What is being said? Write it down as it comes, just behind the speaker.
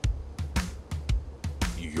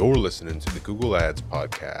You're listening to the Google Ads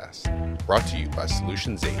Podcast, brought to you by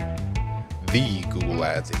Solutions 8, the Google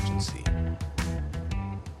Ads agency.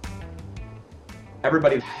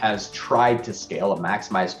 Everybody has tried to scale a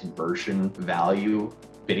maximized conversion value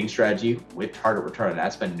bidding strategy with target return on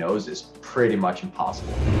ad spend knows is pretty much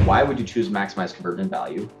impossible. Why would you choose maximized conversion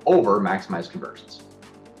value over maximized conversions?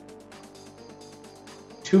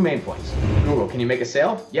 Two main points. Google, can you make a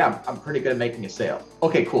sale? Yeah, I'm pretty good at making a sale.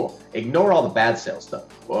 Okay, cool. Ignore all the bad sales stuff.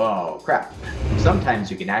 Whoa, crap. Sometimes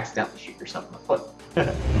you can accidentally shoot yourself in the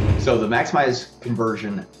foot. So the maximized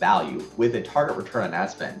conversion value with a target return on ad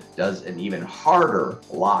spend does an even harder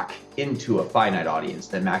lock into a finite audience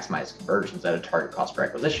than maximized conversions at a target cost per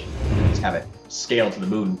acquisition. Just have it scale to the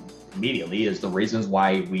moon immediately is the reasons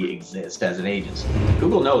why we exist as an agency.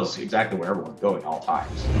 Google knows exactly where everyone's going at all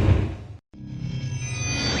times.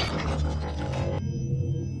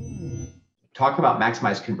 Talk about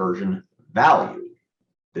maximized conversion value.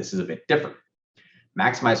 This is a bit different.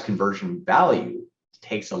 Maximized conversion value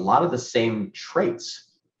takes a lot of the same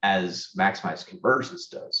traits as maximized conversions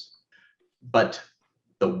does, but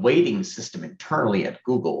the weighting system internally at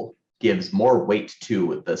Google gives more weight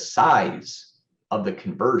to the size of the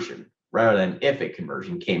conversion rather than if a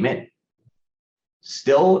conversion came in.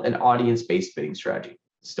 Still an audience-based bidding strategy,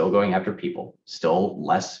 still going after people, still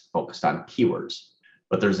less focused on keywords,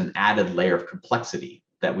 but there's an added layer of complexity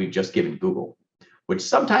that we've just given Google, which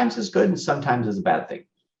sometimes is good and sometimes is a bad thing.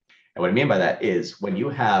 And what I mean by that is when you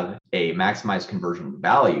have a maximized conversion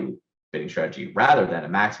value bidding strategy rather than a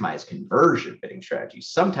maximized conversion bidding strategy,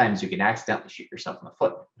 sometimes you can accidentally shoot yourself in the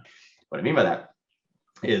foot. What I mean by that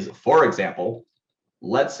is, for example,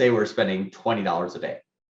 let's say we're spending $20 a day.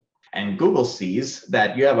 And Google sees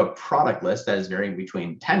that you have a product list that is varying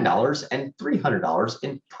between $10 and $300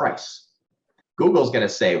 in price. Google's going to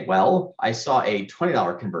say, well, I saw a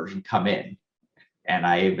 $20 conversion come in and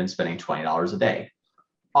I've been spending $20 a day.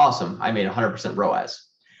 Awesome. I made 100% ROAS.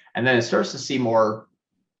 And then it starts to see more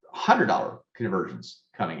 $100 conversions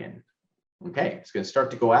coming in. Okay, it's going to start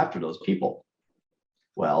to go after those people.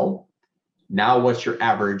 Well, now what's your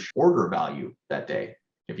average order value that day?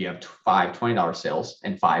 If you have 5 $20 sales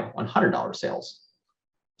and 5 $100 sales,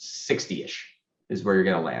 60-ish is where you're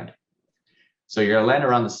going to land. So you're going to land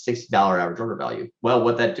around the $60 average order value. Well,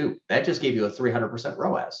 what'd that do? That just gave you a 300%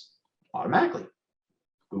 ROAS automatically.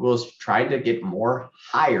 Google is trying to get more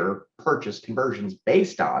higher purchase conversions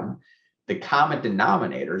based on the common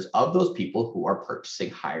denominators of those people who are purchasing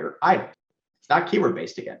higher items. It's not keyword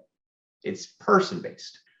based again. It's person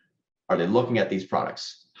based. Are they looking at these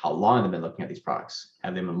products? How long have they been looking at these products?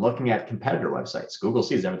 Have they been looking at competitor websites? Google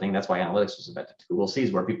sees everything. That's why analytics was invented. Google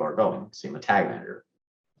sees where people are going. Same with Tag Manager.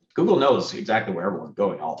 Google knows exactly where everyone's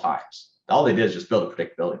going at all times. All they did is just build a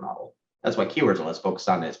predictability model. That's why keywords are less focused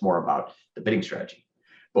on it. It's more about the bidding strategy.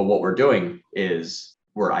 But what we're doing is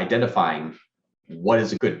we're identifying what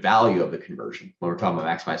is a good value of the conversion when we're talking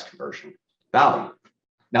about maximized conversion value.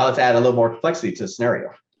 Now let's add a little more complexity to the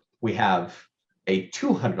scenario. We have a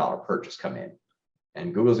 $200 purchase come in,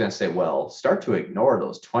 and Google's going to say, well, start to ignore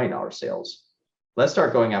those $20 sales. Let's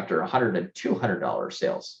start going after $100 and $200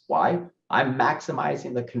 sales. Why? I'm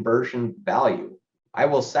maximizing the conversion value. I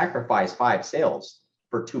will sacrifice 5 sales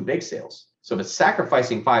for 2 big sales. So if it's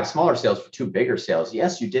sacrificing 5 smaller sales for 2 bigger sales,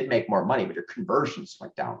 yes, you did make more money, but your conversions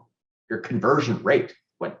went down. Your conversion rate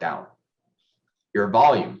went down. Your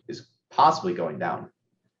volume is possibly going down.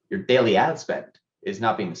 Your daily ad spend is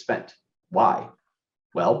not being spent. Why?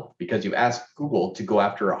 Well, because you asked Google to go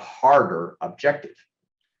after a harder objective.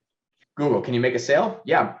 Google, can you make a sale?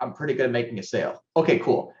 Yeah, I'm pretty good at making a sale. Okay,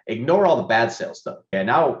 cool. Ignore all the bad sales stuff. And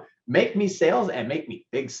now make me sales and make me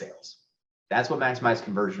big sales. That's what maximized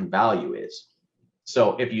conversion value is.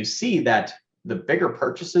 So if you see that the bigger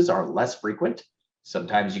purchases are less frequent,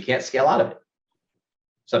 sometimes you can't scale out of it.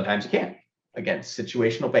 Sometimes you can. Again,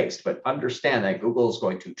 situational based, but understand that Google is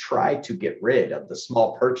going to try to get rid of the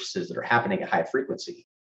small purchases that are happening at high frequency.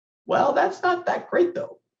 Well, that's not that great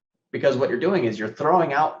though, because what you're doing is you're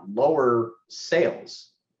throwing out lower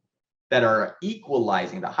sales that are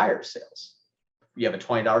equalizing the higher sales. You have a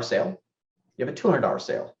 $20 sale, you have a $200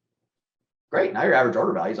 sale. Great, now your average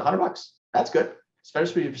order value is $100. That's good,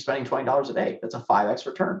 especially if you're spending $20 a day. That's a 5x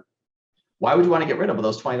return. Why would you want to get rid of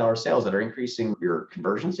those $20 sales that are increasing your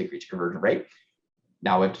conversions, increase your conversion rate?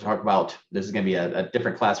 Now we have to talk about, this is going to be a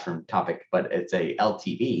different classroom topic, but it's a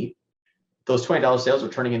LTV. Those $20 sales are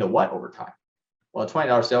turning into what over time? Well, a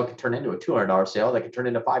 $20 sale can turn into a $200 sale that can turn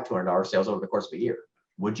into 5 $200 sales over the course of a year.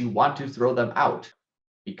 Would you want to throw them out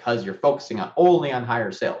because you're focusing on only on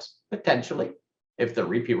higher sales? Potentially. If the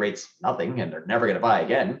repeat rate's nothing and they're never going to buy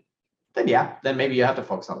again, then yeah, then maybe you have to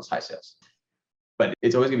focus on those high sales. but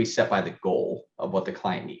it's always going to be set by the goal of what the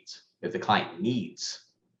client needs. If the client needs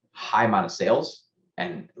high amount of sales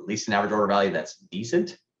and at least an average order value that's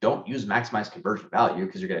decent, don't use maximize conversion value,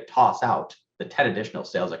 because you're going to toss out the 10 additional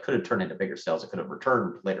sales that could have turned into bigger sales that could have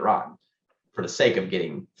returned later on for the sake of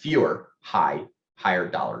getting fewer higher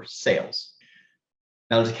dollar sales.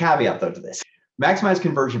 Now, there's a caveat though to this. Maximize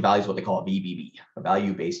conversion value is what they call a VBB, a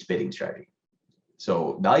value-based bidding strategy.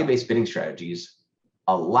 So value-based bidding strategies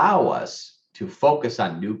allow us to focus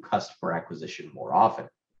on new customer acquisition more often.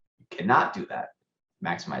 You cannot do that.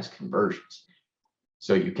 Maximize conversions.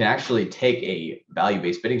 So you can actually take a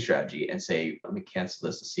value-based bidding strategy and say, let me cancel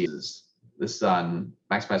this to see this is on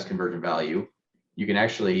maximize conversion value. You can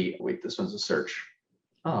actually, wait, this one's a search.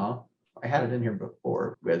 Oh, I had it in here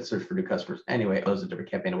before. We had to search for new customers. Anyway, it was a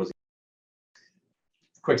different campaign. It was.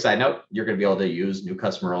 Quick side note, you're going to be able to use new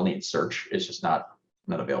customer only in search. It's just not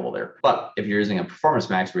available there. But if you're using a performance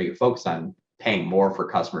max where you can focus on paying more for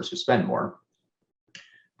customers who spend more,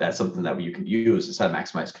 that's something that you can use instead of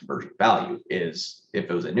maximize conversion value. Is if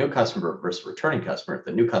it was a new customer versus returning customer, if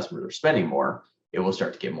the new customers are spending more, it will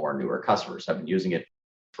start to get more newer customers. I've been using it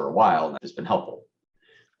for a while and it's been helpful.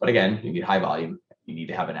 But again, you need high volume. You need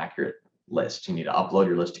to have an accurate list. You need to upload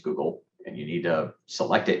your list to Google, and you need to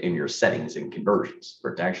select it in your settings and conversions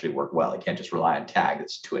for it to actually work well. You can't just rely on tag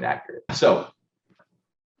that's too inaccurate. So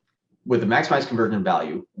with the maximize conversion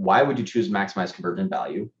value, why would you choose maximize conversion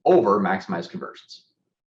value over maximize conversions?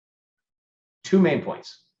 Two main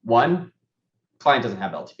points. One, client doesn't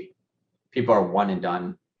have LTV. People are one and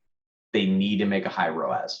done. They need to make a high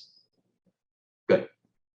ROAS. Good.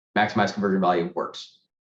 Maximize conversion value works.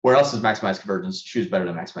 Where else does maximize conversions choose better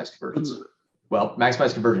than maximize conversions? Well,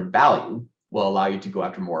 maximize conversion value will allow you to go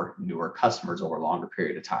after more newer customers over a longer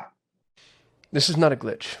period of time. This is not a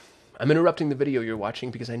glitch. I'm interrupting the video you're watching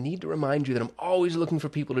because I need to remind you that I'm always looking for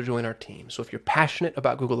people to join our team. So if you're passionate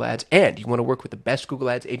about Google Ads and you want to work with the best Google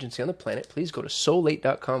Ads agency on the planet, please go to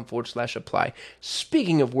so8.com/apply.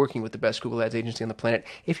 Speaking of working with the best Google Ads agency on the planet,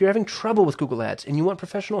 if you're having trouble with Google Ads and you want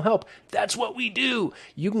professional help, that's what we do.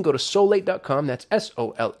 You can go to so8.com, that's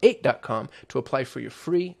SOL8.com, to apply for your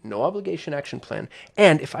free, no obligation action plan.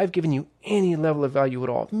 And if I've given you any level of value at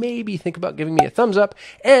all, maybe think about giving me a thumbs up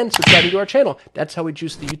and subscribing to our channel. That's how we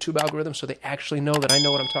juice the YouTube algorithm so they actually know that I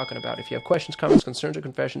know what I'm talking about. If you have questions, comments, concerns, or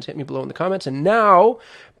confessions, hit me below in the comments. And now,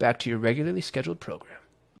 back to your regularly scheduled program.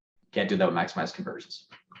 Can't do that with maximize conversions.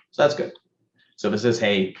 So that's good. So this is,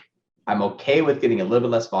 hey, I'm okay with getting a little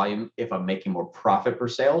bit less volume if I'm making more profit per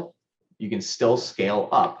sale. You can still scale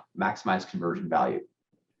up maximize conversion value.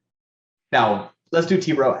 Now, let's do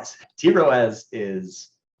TROAS. TROAS is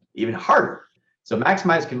even harder. So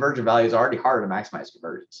maximize conversion value is already harder to maximize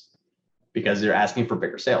conversions because they're asking for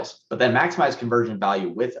bigger sales. But then maximize conversion value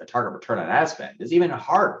with a target return on ad spend is even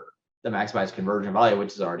harder than maximize conversion value,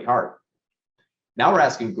 which is already hard. Now we're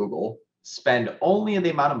asking Google, spend only the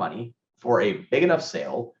amount of money for a big enough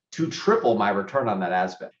sale to triple my return on that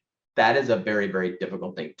ad spend. That is a very, very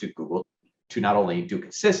difficult thing to Google to not only do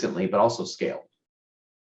consistently, but also scale.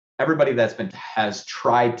 Everybody has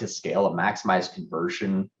tried to scale a maximize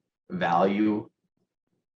conversion value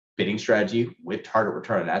bidding strategy with target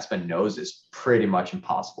return on ad spend knows is pretty much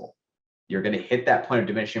impossible. You're going to hit that point of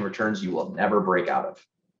diminishing returns you will never break out of.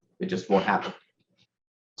 It just won't happen.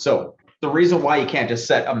 So the reason why you can't just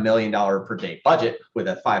set $1 million per day budget with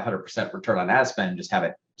a 500% return on ad spend and just have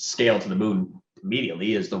it scale to the moon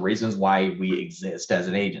immediately is the reasons why we exist as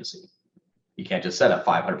an agency. You can't just set a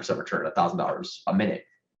 500% return at $1,000 a minute.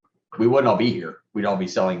 We wouldn't all be here. We'd all be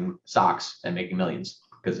selling socks and making millions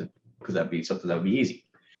because that'd be something that would be easy.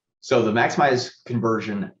 So the maximize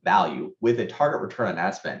conversion value with a target return on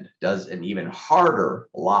ad spend does an even harder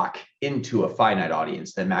lock into a finite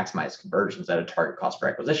audience than maximize conversions at a target cost per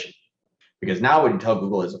acquisition. Because now what you tell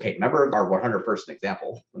Google is, okay, remember our 100 person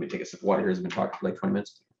example. Let me take a sip of water here. It's been talking for like 20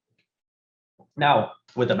 minutes. Now,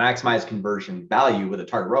 with the maximize conversion value with a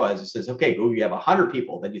target ROAS, it says, okay, Google, you have 100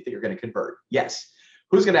 people that you think you're going to convert. Yes.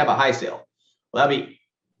 Who's going to have a high sale? Well, that'll be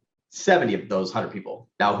 70 of those 100 people.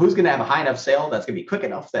 Now, who's going to have a high enough sale that's going to be quick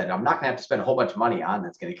enough that I'm not going to have to spend a whole bunch of money on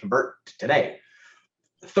that's going to convert today?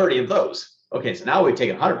 30 of those. Okay, so now we've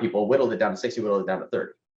taken 100 people, whittled it down to 60, whittled it down to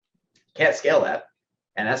 30. Can't scale that,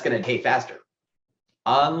 and that's going to pay faster.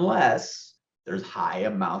 Unless there's high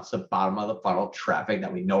amounts of bottom of the funnel traffic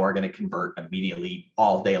that we know are going to convert immediately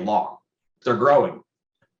all day long. They're growing.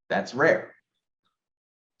 That's rare.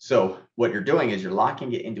 So what you're doing is you're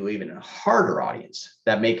locking it into even a harder audience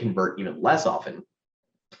that may convert even less often,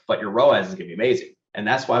 but your ROAS is going to be amazing. And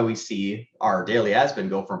that's why we see our daily ad spend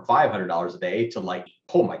go from $500 a day to like,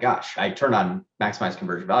 oh my gosh, I turned on maximize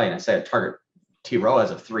conversion value and I set a target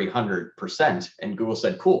TROAS of 300%, and Google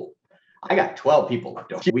said, cool, I got 12 people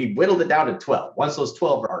left over. We whittled it down to 12. Once those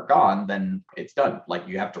 12 are gone, then it's done. Like,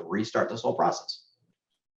 you have to restart this whole process.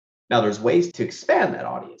 Now, there's ways to expand that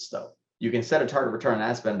audience, though. You can set a target return on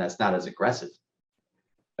ad spend that's not as aggressive.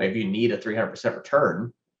 Like, if you need a 300%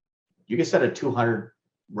 return, you can set a 200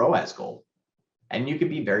 ROAS goal, and you can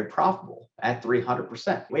be very profitable at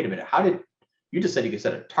 300%. Wait a minute, how did you just said you could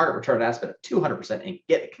set a target return on ad spend of 200% and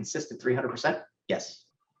get a consistent 300%? Yes.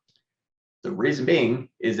 The reason being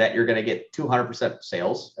is that you're going to get 200%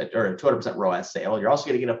 sales or a 200% ROAS sale. You're also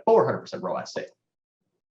going to get a 400% ROAS sale.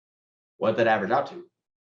 What did that average out to?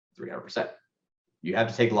 300%. You have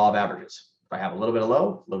to take the law of averages. If I have a little bit of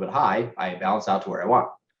low, a little bit high, I balance out to where I want.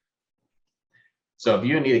 So if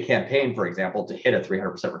you need a campaign, for example, to hit a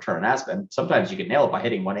 300% return on ad spend, sometimes you can nail it by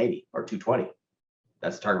hitting 180 or 220.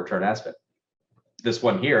 That's the target return on ad spend. This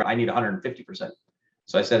one here, I need 150%.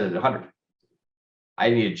 So I set it at 100. I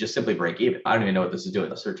need to just simply break even. I don't even know what this is doing.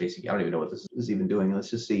 The search ACV, I don't even know what this is even doing. Let's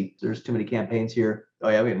just see. There's too many campaigns here. Oh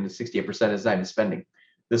yeah, we have 68% is not even spending.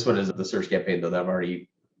 This one is the search campaign, though, that I've already,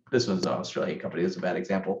 this one's an Australian company. This is a bad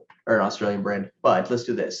example, or an Australian brand. But let's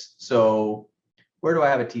do this. So where do I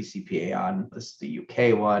have a TCPA on? This is the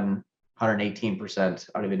UK one, 118%.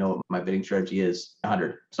 I don't even know what my bidding strategy is,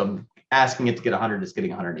 100. So I'm asking it to get 100. It's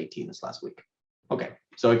getting 118 this last week. Okay,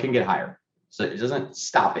 so it can get higher. So it doesn't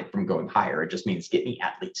stop it from going higher. It just means get me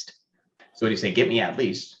at least. So when you say get me at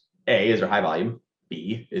least, A, is there high volume?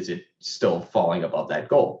 B, is it still falling above that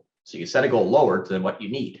goal? So you set a goal lower than what you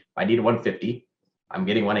need. If I need 150, I'm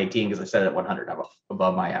getting 118 because I set it at 100. I'm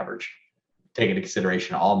above my average. Take into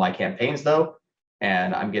consideration all my campaigns though,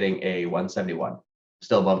 and I'm getting a 171,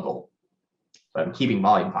 still above goal. But I'm keeping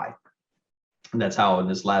volume high. And that's how in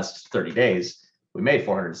this last 30 days, we made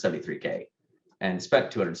 473K and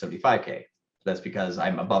spent 275K. That's because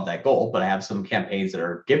I'm above that goal, but I have some campaigns that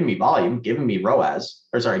are giving me volume, giving me ROAS,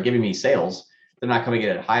 or sorry, giving me sales. They're not coming in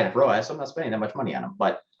at high enough ROAS, so I'm not spending that much money on them.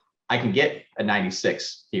 But I can get a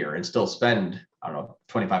 96 here and still spend, I don't know,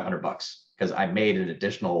 $2,500 because I made an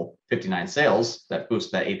additional 59 sales that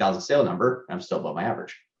boosts that 8,000 sale number. And I'm still above my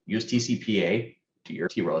average. Use TCPA to your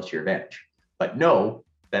TROAS to your advantage, but know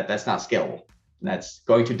that that's not scalable. And that's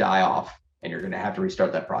going to die off, and you're going to have to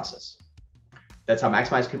restart that process. That's how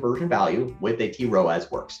maximize conversion value with a TROAS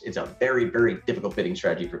works. It's a very, very difficult bidding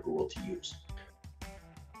strategy for Google to use.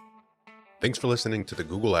 Thanks for listening to the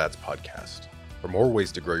Google Ads podcast. For more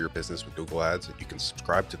ways to grow your business with Google Ads, you can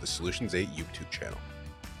subscribe to the Solutions 8 YouTube channel.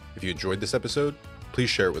 If you enjoyed this episode, please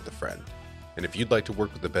share it with a friend. And if you'd like to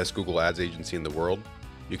work with the best Google Ads agency in the world,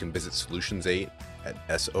 you can visit Solutions 8 at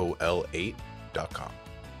sol8.com.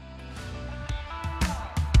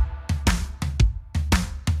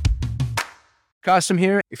 Custom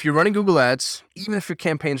here. If you're running Google Ads, even if your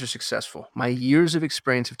campaigns are successful, my years of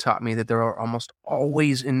experience have taught me that there are almost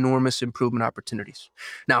always enormous improvement opportunities.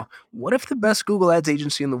 Now, what if the best Google Ads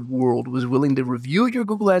agency in the world was willing to review your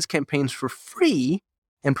Google Ads campaigns for free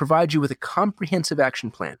and provide you with a comprehensive action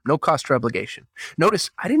plan, no cost or obligation? Notice,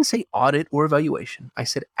 I didn't say audit or evaluation. I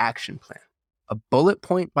said action plan. A bullet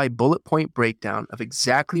point by bullet point breakdown of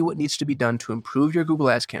exactly what needs to be done to improve your Google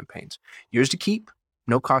Ads campaigns. Yours to keep,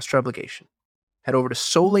 no cost or obligation. Head over to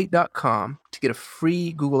sol8.com to get a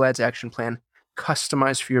free Google Ads action plan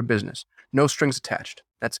customized for your business. No strings attached.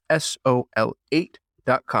 That's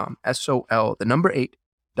sol8.com. SOL, the number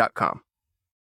 8.com.